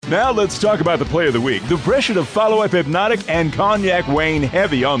Now let's talk about the play of the week. The pressure to follow up Hypnotic and Cognac weighing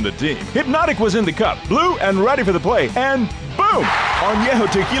heavy on the team. Hypnotic was in the cup, blue and ready for the play, and boom!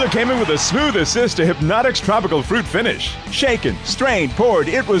 Añejo Tequila came in with a smooth assist to Hypnotic's tropical fruit finish. Shaken, strained, poured,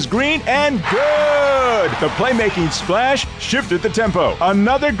 it was green and good! The playmaking splash shifted the tempo.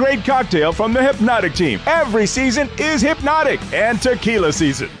 Another great cocktail from the Hypnotic team. Every season is Hypnotic and tequila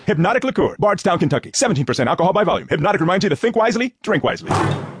season. Hypnotic Liqueur, Bardstown, Kentucky. 17% alcohol by volume. Hypnotic reminds you to think wisely, drink wisely.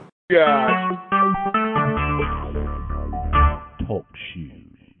 Yeah. Talk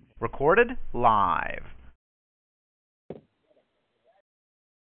shoes. Recorded live.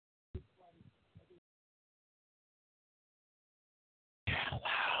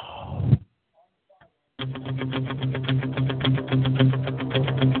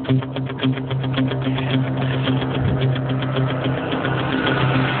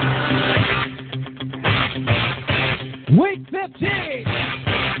 Week 15,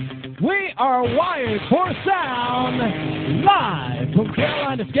 we are wired for sound, live from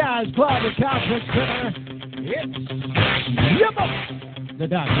Carolina Skies Club and Conference Center. It's Yippo, the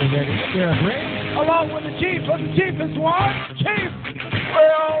Dr. Derek Ray, along with the Chief of the Chiefest One, Chief.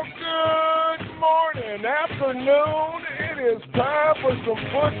 Well, good morning, afternoon. It is time for some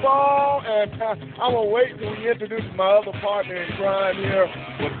football, and I'm going to wait till we introduce my other partner in crime here.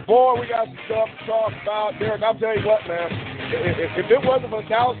 But, boy, we got some stuff to talk about. Derek, I'll tell you what, man. If it wasn't for the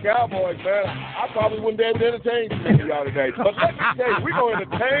Dallas Cowboys, man, I probably wouldn't be able to entertain some of y'all today. But let me tell you, we're going to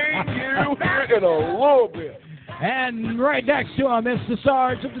entertain you here in a little bit. And right next to him is the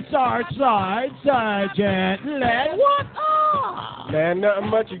Sarge of the Sarge side, Sergeant Let What Up? Man, nothing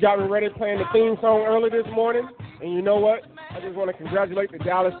much. You got me ready playing the theme song early this morning. And you know what? I just want to congratulate the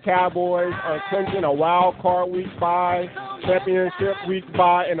Dallas Cowboys on clinching a wild card week bye, championship week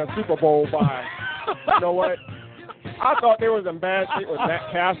bye, and a Super Bowl bye. You know what? I thought they was in bad shape with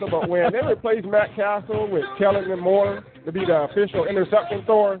Matt Castle, but when they replaced Matt Castle with Kellen Moore to be the official interception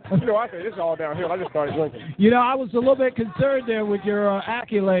thrower, you know, I said, it's all downhill. I just started drinking. You know, I was a little bit concerned there with your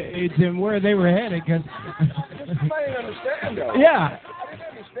accolades and where they were headed. Cause I didn't understand, though. Yeah. I didn't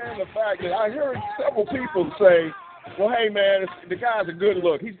understand the fact that I heard several people say, well, hey, man, the guy's a good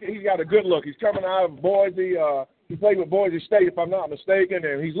look. He's got a good look. He's coming out of Boise. He played with Boise State, if I'm not mistaken,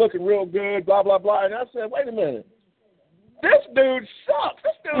 and he's looking real good, blah, blah, blah. And I said, wait a minute. This dude sucks.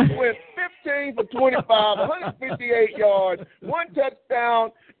 This dude went 15 for 25, 158 yards, 1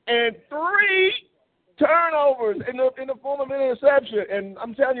 touchdown, and 3 turnovers in the form of an interception. And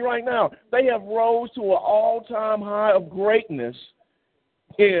I'm telling you right now, they have rose to an all-time high of greatness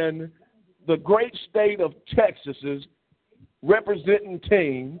in the great state of Texas's representing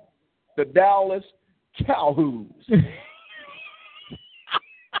team, the Dallas Cowboys.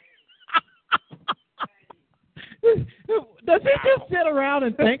 Does he just sit around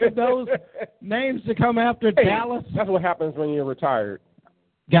and think of those names to come after Dallas? That's what happens when you're retired.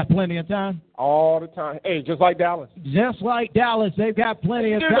 Got plenty of time? All the time. Hey, just like Dallas. Just like Dallas, they've got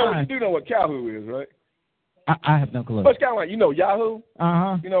plenty of time. You do know what Yahoo is, right? I have no clue. But it's kind of like, you know, Yahoo?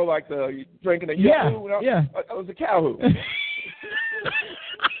 Uh-huh. You know, like the drinking a Yahoo? Yeah. It was a Yahoo.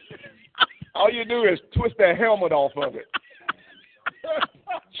 All you do is twist that helmet off of it.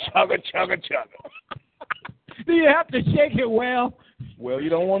 Chugga, chugga, chugga. Do you have to shake it well? Well, you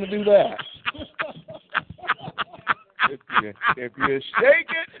don't want to do that. If you shake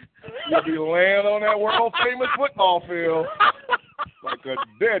it, you'll be laying on that world-famous football field like a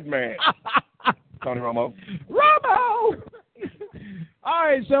dead man. Tony Romo. Romo! All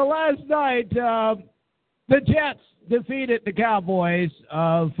right, so last night, the Jets defeated the Cowboys.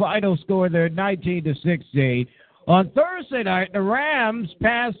 Final score there, 19-16. On Thursday night, the Rams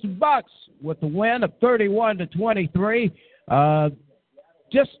passed the Bucs with the win of 31-23.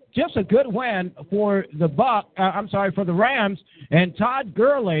 Just a good win for for the Rams. And Todd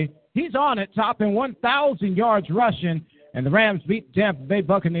Gurley, he's on it, topping 1,000 yards rushing. And the Rams beat the Tampa Bay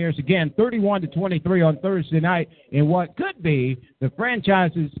Buccaneers again, 31-23 on Thursday night in what could be the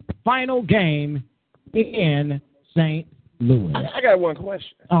franchise's final game in St. Louis. I got one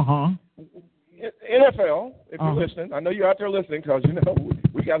question. Uh-huh. NFL, if you're listening, I know you're out there listening because, you know,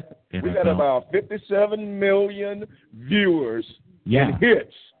 we got about 57 million viewers and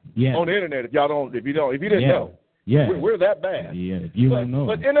hits on the internet. If you didn't know, we're that bad. Yeah, if you don't know.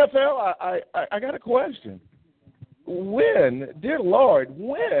 But NFL, I got a question. Dear Lord,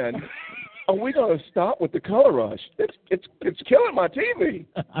 when are we going to stop with the color rush? It's killing my TV.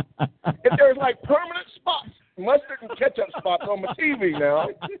 If there's like permanent spots. mustard and ketchup spots on my TV now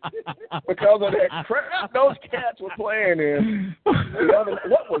because of that crap those cats were playing in.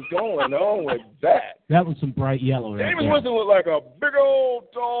 What was going on with that? That was some bright yellow. Right James Winston looked like a big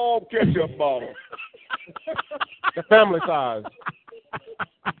old tall ketchup bottle. The family size.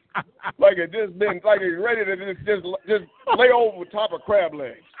 Like it just been, like it's ready to just lay over the top of crab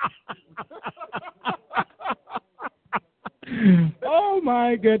legs. Oh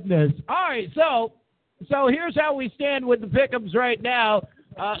my goodness! All right, so here's how we stand with the pick'ems right now.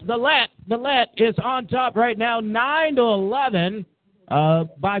 The let is on top right now, 9-11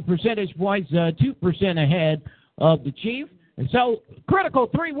 by percentage points, 2% ahead of the Chief. And so critical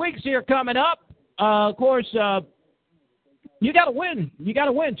 3 weeks here coming up. Of course, you got to win. You got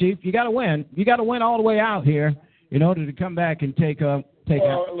to win, Chief. You got to win. You got to win all the way out here in order to come back and take out.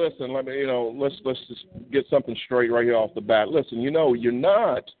 Listen, let's just get something straight right here off the bat. Listen, you don't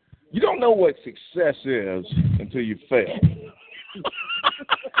know what success is until you fail.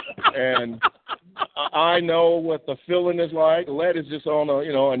 And I know what the feeling is like. Led is just on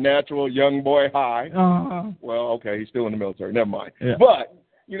a natural young boy high. Uh-huh. Well, okay, he's still in the military. Never mind. Yeah. But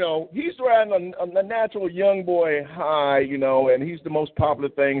he's riding a natural young boy high, and he's the most popular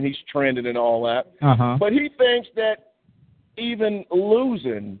thing, and he's trending and all that. Uh-huh. But he thinks that even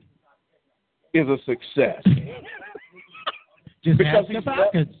losing is a success.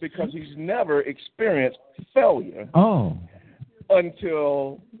 because he's never experienced failure. Oh.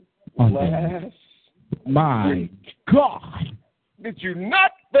 Until last. My God. Did you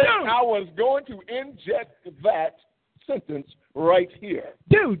not think I was going to inject that sentence right here?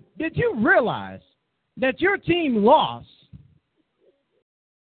 Dude, did you realize that your team lost?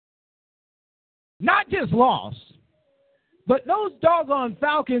 Not just lost, but those doggone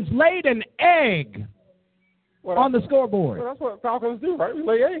Falcons laid an egg on the scoreboard. Well, that's what Falcons do, right? We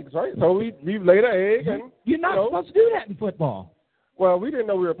lay eggs, right? So we've laid an egg. And you're not supposed to do that in football. Well, we didn't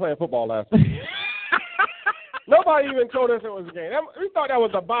know we were playing football last week. Nobody even told us it was a game. We thought that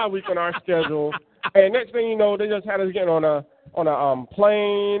was a bye week on our schedule. And next thing you know, they just had us getting on a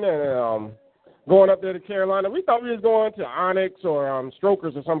plane and going up there to Carolina. We thought we was going to Onyx or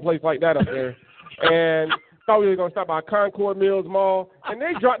Strokers or someplace like that up there. And thought we were going to stop by Concord Mills Mall. And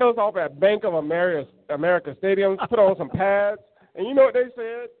they dropped us off at Bank of America Stadium, put on some pads. And you know what they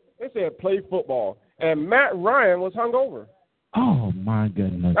said? They said play football. And Matt Ryan was hungover. Oh, my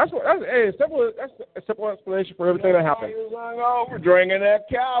goodness. That's a simple explanation for everything that happened. He was hungover drinking that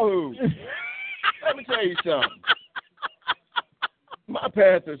cow hooch. Let me tell you something. My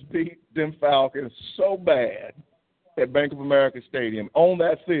Panthers beat them Falcons so bad at Bank of America Stadium on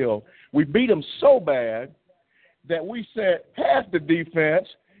that field. We beat them so bad that we sent half the defense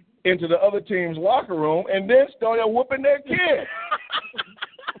into the other team's locker room and then started whooping their kids.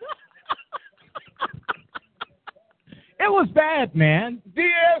 It was bad, man.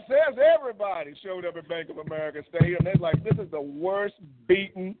 DSS, everybody showed up at Bank of America Stadium. They're like, this is the worst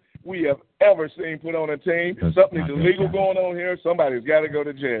beating we have ever seen put on a team. Something's illegal going on here. Somebody's got to go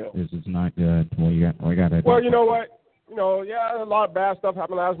to jail. This is not good. Well, you know what? A lot of bad stuff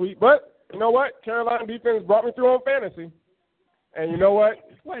happened last week. But you know what? Carolina defense brought me through on fantasy. And you know what?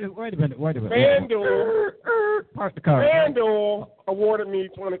 Wait a minute. Park the car. FanDuel awarded me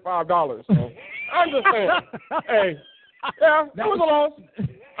 $25. So I'm just saying. Hey, yeah, that was a loss.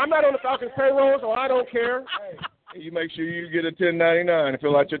 I'm not on the Falcons payroll, so I don't care. Hey, you make sure you get a 1099 and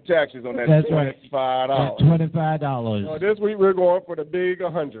fill out your taxes on that $25. $25. This week we're going for the big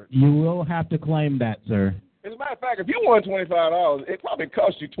 100. You will have to claim that, sir. As a matter of fact, if you won $25, it probably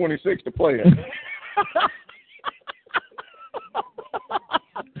cost you $26 to play it.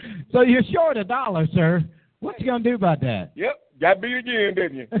 So you're short $1, sir. What you gonna do about that? Yep, got beat again,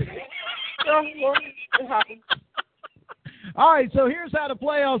 didn't you? Yeah, well, it happened. All right, so here's how the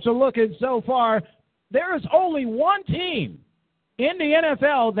playoffs are looking so far. There is only one team in the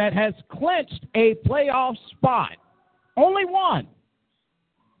NFL that has clinched a playoff spot. Only one.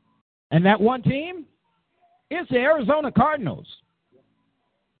 And that one team is the Arizona Cardinals.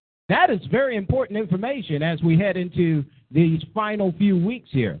 That is very important information as we head into these final few weeks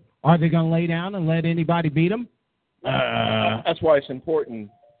here. Are they going to lay down and let anybody beat them? That's why it's important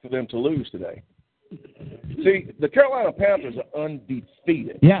for them to lose today. See, the Carolina Panthers are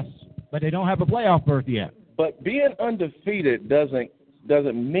undefeated. Yes, but they don't have a playoff berth yet. But being undefeated doesn't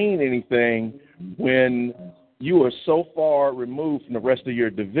mean anything when you are so far removed from the rest of your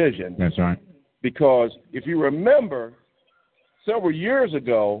division. That's right. Because if you remember, several years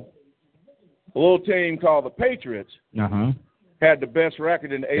ago, a little team called the Patriots had the best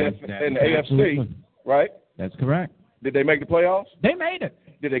record in the AFC, right? That's correct. Did they make the playoffs? They made it.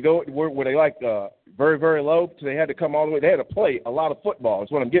 Did they go? Were they like very, very low because they had to come all the way. They had to play a lot of football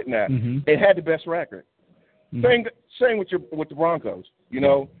is what I'm getting at. Mm-hmm. They had the best record. Mm-hmm. Same with the Broncos.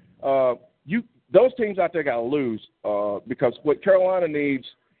 Those teams out there got to lose because what Carolina needs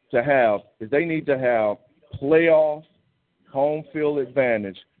to have is they need to have playoff home field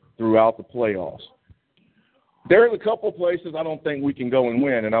advantage throughout the playoffs. There's a couple of places I don't think we can go and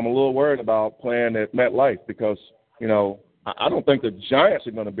win, and I'm a little worried about playing at MetLife because, I don't think the Giants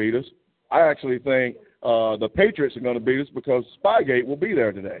are going to beat us. I actually think the Patriots are going to beat us because Spygate will be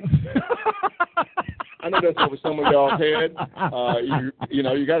there today. I know that's over some of y'all's head.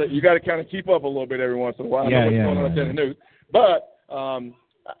 You got to kind of keep up a little bit every once in a while. I know what's going on in the news. But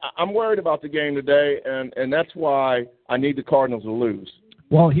I'm worried about the game today, and that's why I need the Cardinals to lose.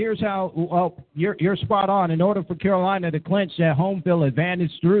 Well, here's how. Well, you're spot on. In order for Carolina to clinch that home field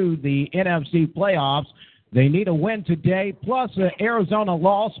advantage through the NFC playoffs, they need a win today, plus an Arizona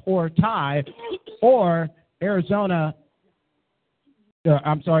loss or tie, or Carolina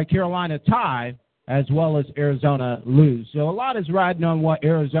tie, as well as Arizona lose. So a lot is riding on what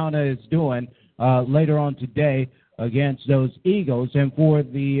Arizona is doing later on today against those Eagles. And for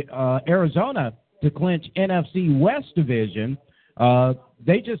the Arizona to clinch NFC West Division,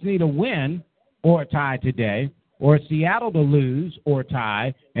 they just need a win or a tie today, or Seattle to lose or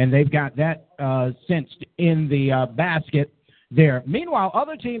tie, and they've got that cinched in the basket there. Meanwhile,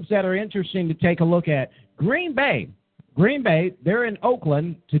 other teams that are interesting to take a look at, Green Bay. Green Bay, they're in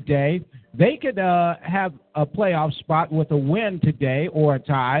Oakland today. They could have a playoff spot with a win today or a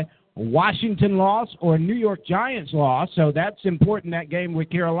tie, a Washington loss or a New York Giants loss. So that's important. That game with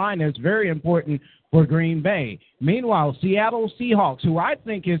Carolina is very important for Green Bay. Meanwhile, Seattle Seahawks, who I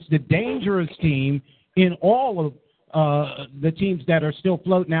think is the dangerous team in all of the teams that are still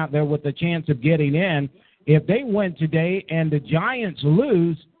floating out there with a chance of getting in, if they win today and the Giants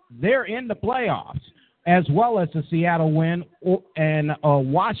lose, they're in the playoffs. As well as a Seattle win and a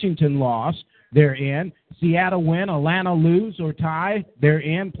Washington loss, they're in. Seattle win, Atlanta lose or tie, they're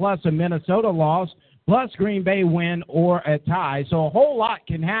in, plus a Minnesota loss, plus Green Bay win or a tie. So a whole lot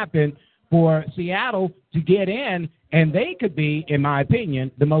can happen for Seattle to get in, and they could be, in my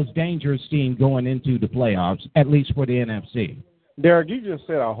opinion, the most dangerous team going into the playoffs, at least for the NFC. Derek, you just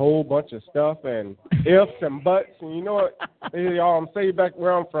said a whole bunch of stuff and ifs and buts, and you know what? Y'all, I'm saying back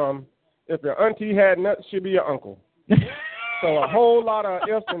where I'm from, if your auntie had nuts, she'd be your uncle. So a whole lot of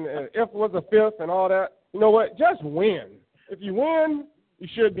ifs and if was a fifth and all that. You know what? Just win. If you win, you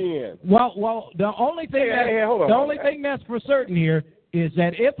should be in. Well, the only thing thing that's for certain here is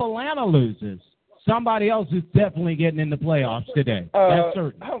that if Atlanta loses, somebody else is definitely getting in the playoffs today. That's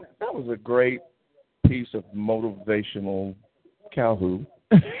certain. That was a great piece of motivational cowhoo.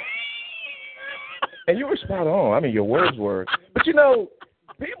 And you were spot on. I mean, your words were. But,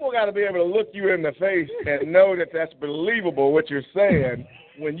 people got to be able to look you in the face and know that that's believable what you're saying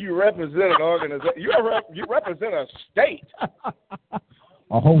when you represent an organization. You represent a state.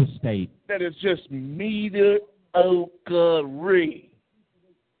 A whole state. That is just mediocre.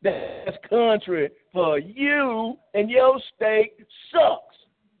 That's country for you, and your state sucks.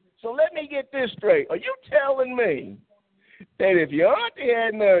 So let me get this straight. Are you telling me that if your auntie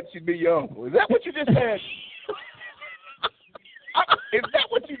had nuts, she'd be your uncle? Is that what you just said? Is that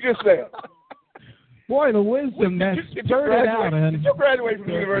what you just said? Boy, the wisdom that's spurted out. Did you graduate from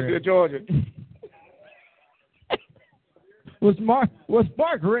the University of Georgia? Was Mark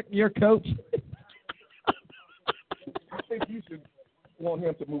Rick your coach? I think you should want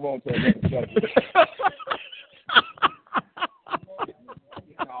him to move on to another subject.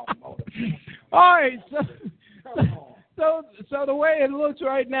 All right, so the way it looks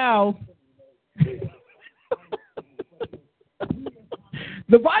right now,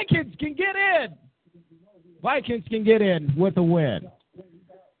 the Vikings can get in. Vikings can get in with a win.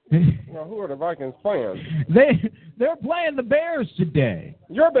 Now, who are the Vikings playing? They're playing the Bears today.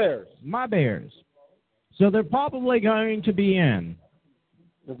 Your Bears. My Bears. So they're probably going to be in.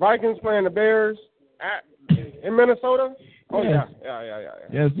 The Vikings playing the Bears in Minnesota? Oh, yes. Yeah.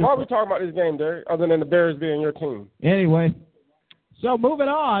 Yes. Why are we talking about this game, Derek, other than the Bears being your team? Anyway, so moving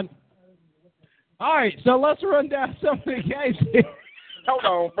on. All right, so let's run down some of the games here. Hold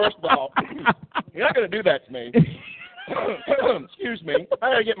on, first of all, you're not going to do that to me. Excuse me. I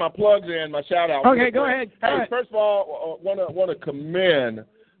got to get my plugs in, my shout-out. Okay, go ahead. Hey, first of all, want to commend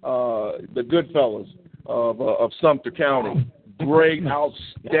the good fellas of Sumter County. Great,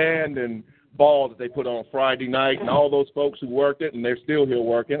 outstanding ball that they put on Friday night, and all those folks who worked it, and they're still here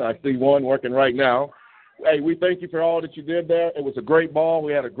working. I see one working right now. Hey, we thank you for all that you did there. It was a great ball.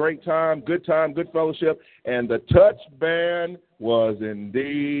 We had a great time, good fellowship, and the touch band was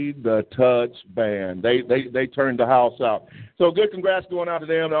indeed the touch band. They turned the house out. So good congrats going out to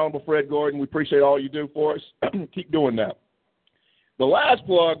them, the Honorable Fred Gordon. We appreciate all you do for us. Keep doing that. The last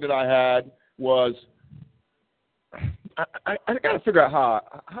plug that I had was I got to figure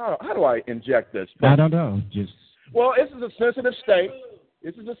out how do I inject this. I don't know. Well, this is a sensitive state.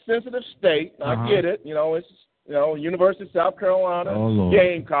 I get it. It's University of South Carolina. Oh, Lord.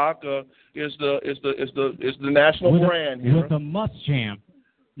 Gamecock is the national brand here. With the Muschamp.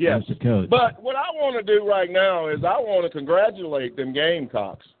 Yes. As the coach. But what I want to do right now is I want to congratulate them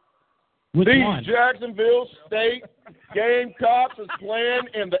Gamecocks. Which These one? Jacksonville State Gamecocks is playing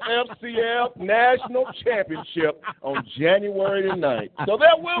in the FCF National Championship on January the 9th. So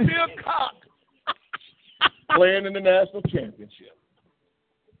there will be a cock playing in the National Championship.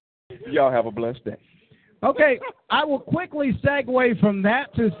 Y'all have a blessed day. Okay, I will quickly segue from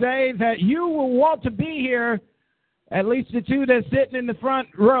that to say that you will want to be here, at least the two that's sitting in the front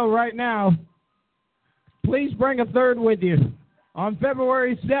row right now. Please bring a third with you. On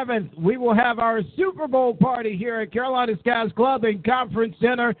February 7th, we will have our Super Bowl party here at Carolina Skies Club and Conference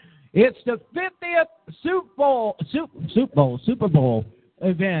Center. It's the 50th Super Bowl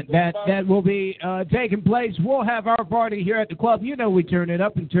event that will be taking place. We'll have our party here at the club. You know we turn it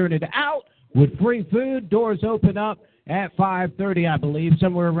up and turn it out with free food. Doors open up at 5:30, I believe,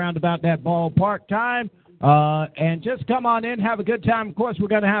 somewhere around about that ballpark time. And just come on in, have a good time. Of course, we're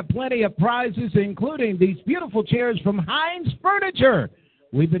going to have plenty of prizes, including these beautiful chairs from Heinz Furniture.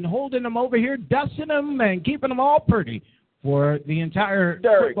 We've been holding them over here, dusting them, and keeping them all pretty for the entire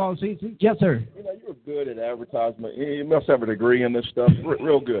football season. Yes, sir. You're good at advertisement. You must have a degree in this stuff.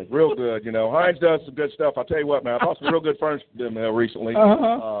 Real good. Heinz does some good stuff. I'll tell you what, man. I bought some real good furniture from them recently.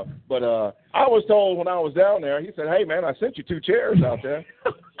 But I was told when I was down there, he said, hey, man, I sent you 2 chairs out there.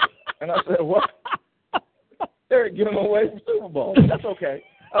 And I said, what? They're giving away from Super Bowl. That's okay.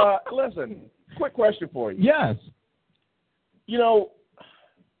 Listen, quick question for you. Yes.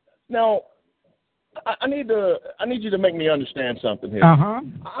 Now I need you to make me understand something here.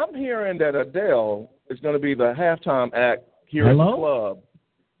 I'm hearing that Adele is going to be the halftime act here at the club.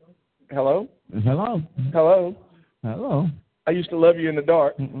 Hello? Hello? Hello? Hello? I used to love you in the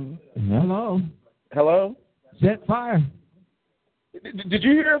dark. Hello? Hello? Set fire. Did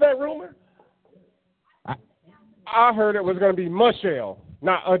you hear that rumor? I heard it was going to be Michelle,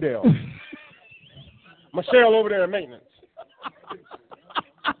 not Adele. Michelle over there in maintenance.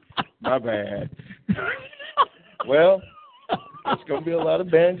 My bad. Well, it's going to be a lot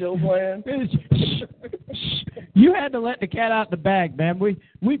of banjo playing. You had to let the cat out the bag, man.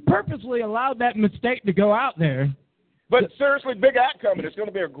 We purposely allowed that mistake to go out there. But seriously, big act coming. It's going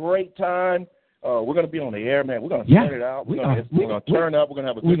to be a great time. We're going to be on the air, man. We're going to set it out. We're going to turn up. We're going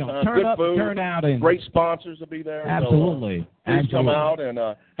to have a good time. Turn good up, food. Turn out, and great sponsors will be there. Absolutely. So, please come out and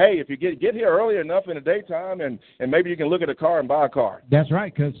hey, if you get here early enough in the daytime, and maybe you can look at a car and buy a car. That's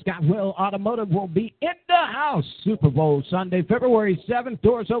right, because Scott Will Automotive will be in the house Super Bowl Sunday, February 7th.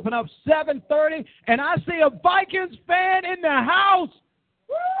 Doors open up 7:30, and I see a Vikings fan in the house.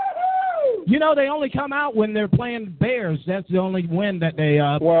 Woo-hoo! They only come out when they're playing Bears. That's the only win that they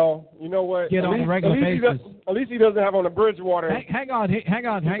well, you know what? Get on a regular basis. At least he doesn't have on the Bridgewater. Hang on. He's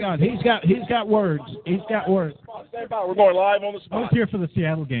got words. Stand by. We're going live on the spot. I was here for the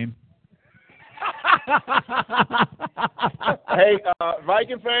Seattle game. Hey,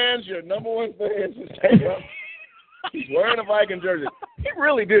 Viking fans, your number one fan is stand up. He's wearing a Viking jersey. He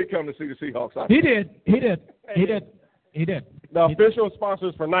really did come to see the Seahawks. He did. The official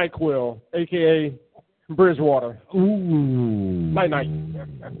sponsors for NyQuil, a.k.a. Bridgewater. Ooh. Night.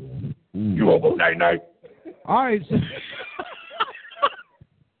 You won't go night. All right.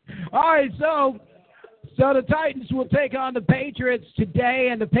 So the Titans will take on the Patriots today,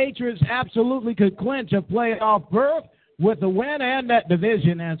 and the Patriots absolutely could clinch a playoff berth with a win and that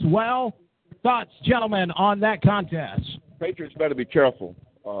division as well. Thoughts, gentlemen, on that contest? Patriots better be careful.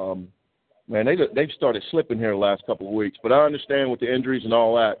 Man, they've started slipping here the last couple of weeks, but I understand with the injuries and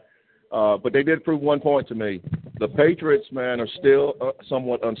all that. But they did prove one point to me. The Patriots, man, are still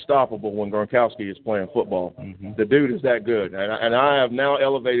somewhat unstoppable when Gronkowski is playing football. Mm-hmm. The dude is that good, and I have now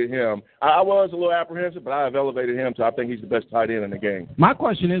elevated him. I was a little apprehensive, but I have elevated him to I think he's the best tight end in the game. My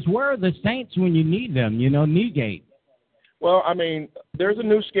question is, where are the Saints when you need them? Kneegate. Well, I mean, there's a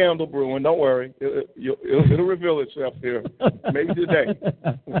new scandal brewing. Don't worry. It'll reveal itself here. Maybe today.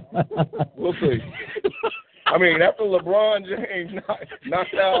 We'll see. I mean, after LeBron James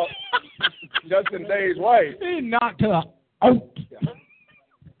knocked out Justin Day's wife. He knocked her out.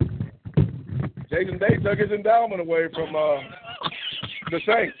 Jason Day took his endowment away from the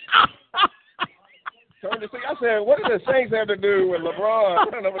Saints. Turned see, I said, what do the Saints have to do with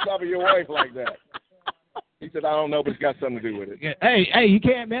LeBron running over top of your wife like that? He said, I don't know, but it's got something to do with it. Hey, you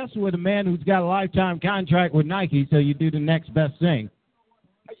can't mess with a man who's got a lifetime contract with Nike, so you do the next best thing.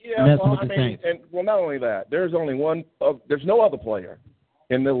 Yeah, well, I mean, not only that, there's no other player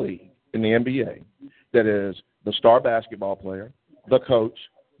in the league, in the NBA, that is the star basketball player, the coach,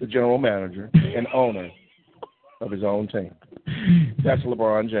 the general manager, and owner of his own team. That's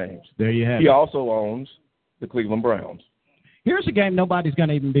LeBron James. There you have it. He also owns the Cleveland Browns. Here's a game nobody's going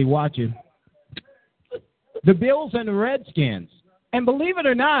to even be watching. The Bills and the Redskins. And believe it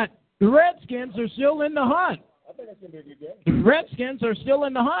or not, the Redskins are still in the hunt. I think that's going to be a good game. The Redskins are still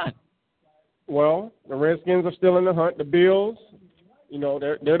in the hunt. Well, the Redskins are still in the hunt. The Bills,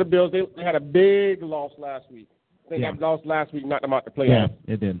 they're the Bills. They had a big loss last week. I think that loss last week knocked them out the playoffs.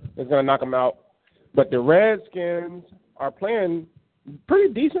 Yeah, it did. It's going to knock them out. But the Redskins are playing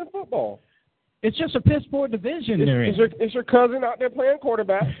pretty decent football. It's just a piss poor division they're in. It's your cousin out there playing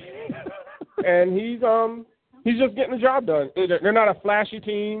quarterback, and he's just getting the job done. They're not a flashy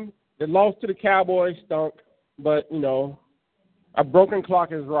team. They lost to the Cowboys, stunk, but a broken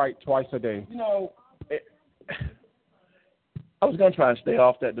clock is right twice a day. I was going to try and stay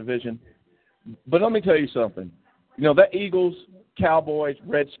off that division, but let me tell you something. That Eagles, Cowboys,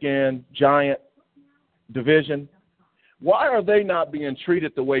 Redskin, Giant division, why are they not being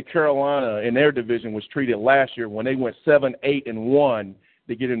treated the way Carolina in their division was treated last year when they went 7-8-1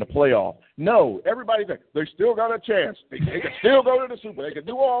 to get in the playoff? No, everybody's like, they still got a chance. They can still go to the Super Bowl. They can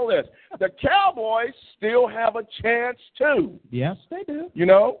do all this. The Cowboys still have a chance too. Yes, they do.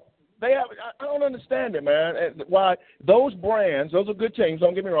 They have. I don't understand it, man. Why those brands? Those are good teams.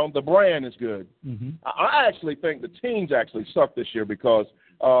 Don't get me wrong. The brand is good. Mm-hmm. I actually think the teams actually suck this year because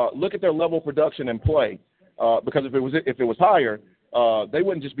look at their level of production and play. Because if it was higher, they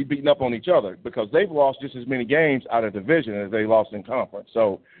wouldn't just be beating up on each other because they've lost just as many games out of division as they lost in conference.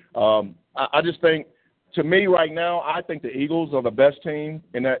 So I just think, to me right now, I think the Eagles are the best team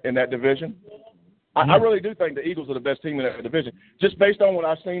in that division. I really do think the Eagles are the best team in that division, just based on what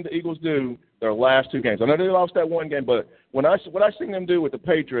I've seen the Eagles do their last two games. I know they lost that one game, but what I've seen them do with the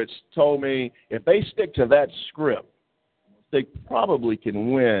Patriots told me if they stick to that script, they probably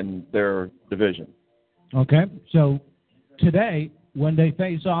can win their division. Okay, so today, when they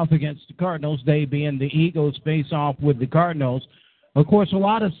face off against the Cardinals, they being the Eagles face off with the Cardinals. Of course, a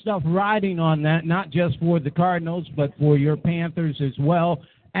lot of stuff riding on that, not just for the Cardinals, but for your Panthers as well,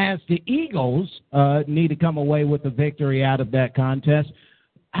 as the Eagles need to come away with a victory out of that contest.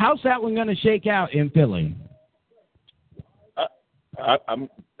 How's that one going to shake out in Philly? I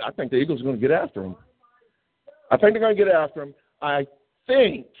think the Eagles are going to get after them. I think they're going to get after them. I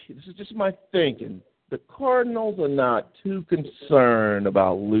think, this is just my thinking, the Cardinals are not too concerned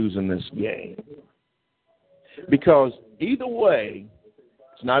about losing this game. Because either way,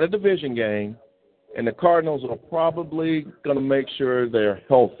 it's not a division game, and the Cardinals are probably going to make sure they're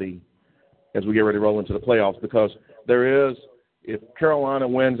healthy as we get ready to roll into the playoffs, because there is, if Carolina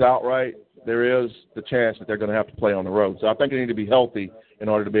wins outright, there is the chance that they're going to have to play on the road. So I think they need to be healthy in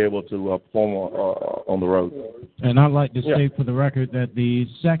order to be able to perform on the road. And I'd like to say for the record that the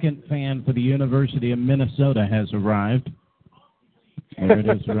second fan for the University of Minnesota has arrived. There it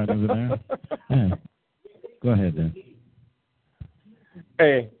is right over there. Yeah. Go ahead, then.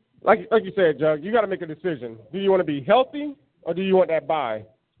 Hey, like you said, Jug, you got to make a decision. Do you want to be healthy or do you want that bye?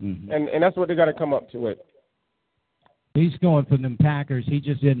 Mm-hmm. And that's what they got to come up to it. He's going for them Packers. He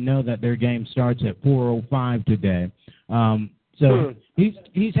just didn't know that their game starts at 4:05 today. So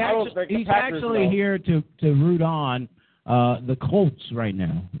he's actually here to root on the Colts right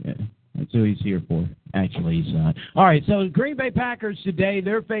now. Yeah, that's who he's here for. Actually, he's all right. So Green Bay Packers today,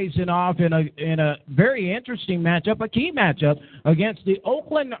 they're facing off in a very interesting matchup, a key matchup against the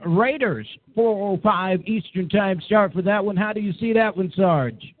Oakland Raiders. 4:05 Eastern Time start for that one. How do you see that one,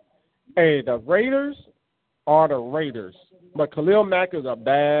 Sarge? Hey, the Raiders are the Raiders, but Khalil Mack is a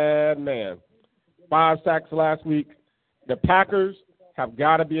bad man. 5 sacks last week. The Packers have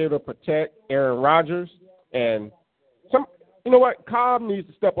got to be able to protect Aaron Rodgers, and you know what? Cobb needs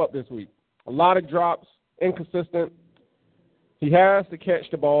to step up this week. A lot of drops, inconsistent. He has to catch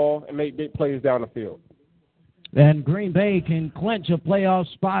the ball and make big plays down the field. And Green Bay can clinch a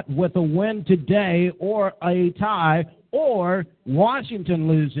playoff spot with a win today or a tie, or Washington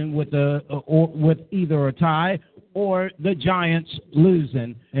losing with either a tie or the Giants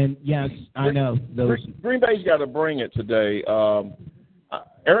losing. And yes, I know those. Green Bay's got to bring it today.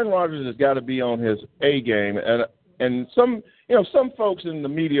 Aaron Rodgers has got to be on his A game, and some folks in the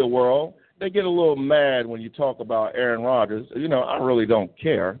media world, they get a little mad when you talk about Aaron Rodgers. I really don't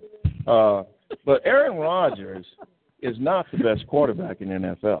care. But Aaron Rodgers is not the best quarterback in the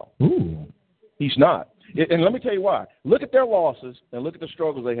NFL. Ooh. He's not. And let me tell you why. Look at their losses and look at the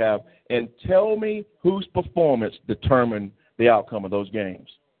struggles they have and tell me whose performance determined the outcome of those games.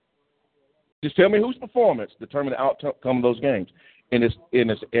 Just tell me whose performance determined the outcome of those games. And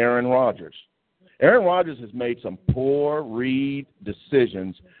it's Aaron Rodgers. Aaron Rodgers has made some poor read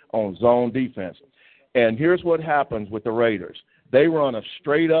decisions on zone defense. And here's what happens with the Raiders. They run a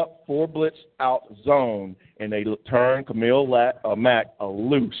straight-up four-blitz out zone, and they turn Khalil Mack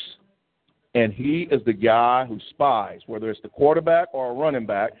loose. And he is the guy who spies, whether it's the quarterback or a running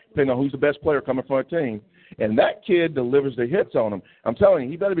back, depending on who's the best player coming from a team. And that kid delivers the hits on him. I'm telling you,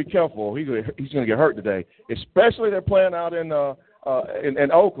 he better be careful. He's going to get hurt today, especially they're playing out in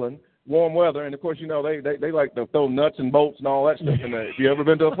Oakland, warm weather. And, of course, you know, they like to throw nuts and bolts and all that stuff in there. If you ever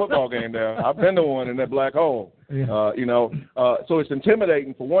been to a football game there, I've been to one in that black hole. Yeah. So it's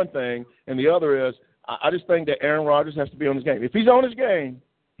intimidating for one thing. And the other is I just think that Aaron Rodgers has to be on his game. If he's on his game,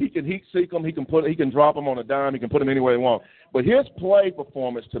 he can heat seek him. He can drop him on a dime. He can put him anywhere he wants. But his play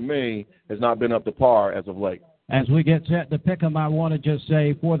performance, to me, has not been up to par as of late. As we get set to pick him, I want to just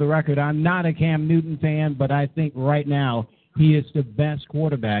say, for the record, I'm not a Cam Newton fan, but I think right now he is the best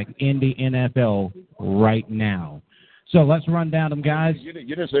quarterback in the NFL right now. So let's run down them, guys. You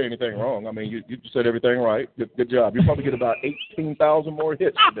didn't say anything wrong. I mean, you said everything right. Good job. You probably get about 18,000 more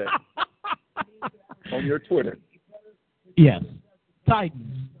hits today on your Twitter. Yes.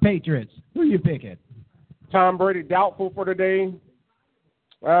 Titans, Patriots. Who you picking? Tom Brady doubtful for today.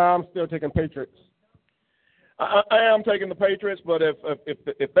 I'm still taking Patriots. I am taking the Patriots, but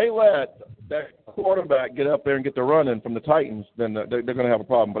if they let that quarterback get up there and get the running from the Titans, then they're going to have a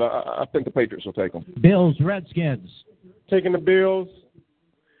problem. But I think the Patriots will take them. Bills, Redskins. Taking the Bills.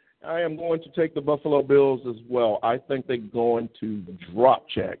 I am going to take the Buffalo Bills as well. I think they're going to drop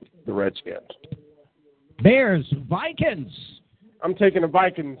check the Redskins. Bears, Vikings. I'm taking the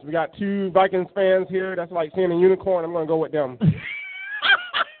Vikings. We got two Vikings fans here. That's like seeing a unicorn. I'm going to go with them.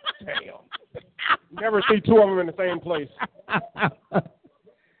 Damn. Never see two of them in the same place.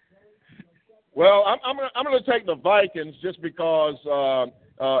 Well, I'm going to take the Vikings just because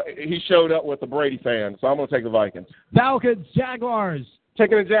he showed up with the Brady fan. So I'm going to take the Vikings. Falcons, Jaguars.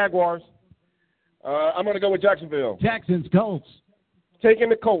 Taking the Jaguars. I'm going to go with Jacksonville. Texans, Colts. Taking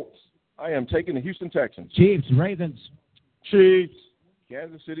the Colts. I am taking the Houston Texans. Chiefs, Ravens. Chiefs.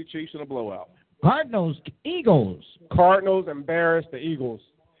 Kansas City Chiefs in a blowout. Cardinals, Eagles. Cardinals embarrass the Eagles.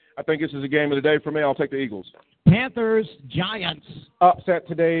 I think this is a game of the day for me. I'll take the Eagles. Panthers, Giants. Upset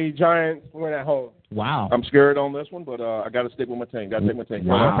today. Giants win at home. Wow. I'm scared on this one, but I got to stick with my team. Got to take my team.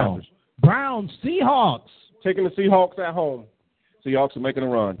 Wow. Browns, Seahawks. Taking the Seahawks at home. Seahawks are making a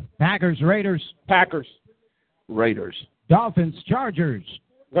run. Packers, Raiders. Packers. Raiders. Dolphins, Chargers.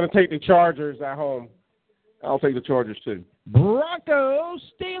 Going to take the Chargers at home. I'll take the Chargers, too. Broncos,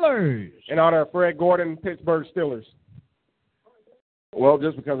 Steelers. In honor of Fred Gordon, Pittsburgh Steelers. Well,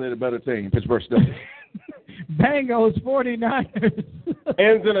 just because they're the better team, Pittsburgh Steelers. Bengals, 49ers.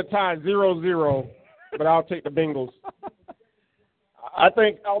 Ends in a tie, 0-0, but I'll take the Bengals. I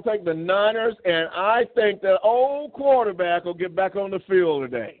think I'll take the Niners, and I think that old quarterback will get back on the field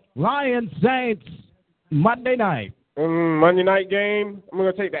today. Lions, Saints, Monday night. Monday night game, I'm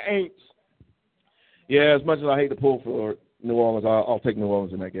going to take the Aints. Yeah, as much as I hate to pull for New Orleans, I'll take New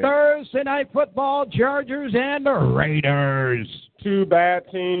Orleans in that game. Thursday night football, Chargers and the Raiders. Two bad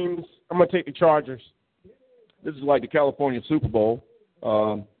teams. I'm going to take the Chargers. This is like the California Super Bowl.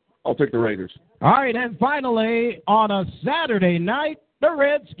 I'll take the Raiders. All right, and finally, on a Saturday night, the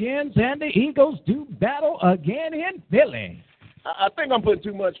Redskins and the Eagles do battle again in Philly. I think I'm putting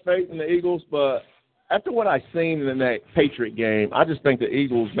too much faith in the Eagles, but after what I've seen in that Patriot game, I just think the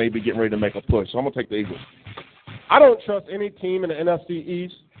Eagles may be getting ready to make a push. So I'm going to take the Eagles. I don't trust any team in the NFC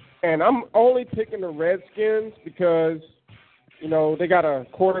East, and I'm only picking the Redskins because, you know, they got a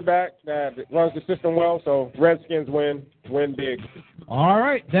quarterback that runs the system well, so Redskins win big. All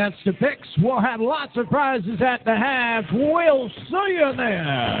right, that's the picks. We'll have lots of prizes at the half. We'll see you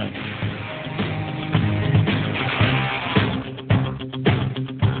there.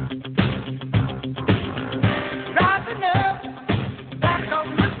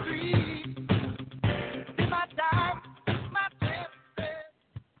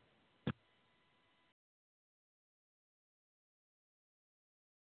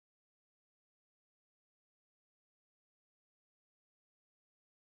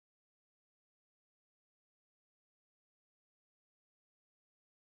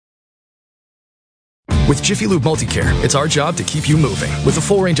 With Jiffy Lube Multicare, it's our job to keep you moving. With a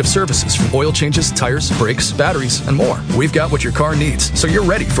full range of services from oil changes, tires, brakes, batteries, and more. We've got what your car needs, so you're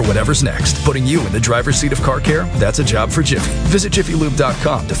ready for whatever's next. Putting you in the driver's seat of car care, that's a job for Jiffy. Visit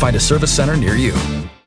jiffylube.com to find a service center near you.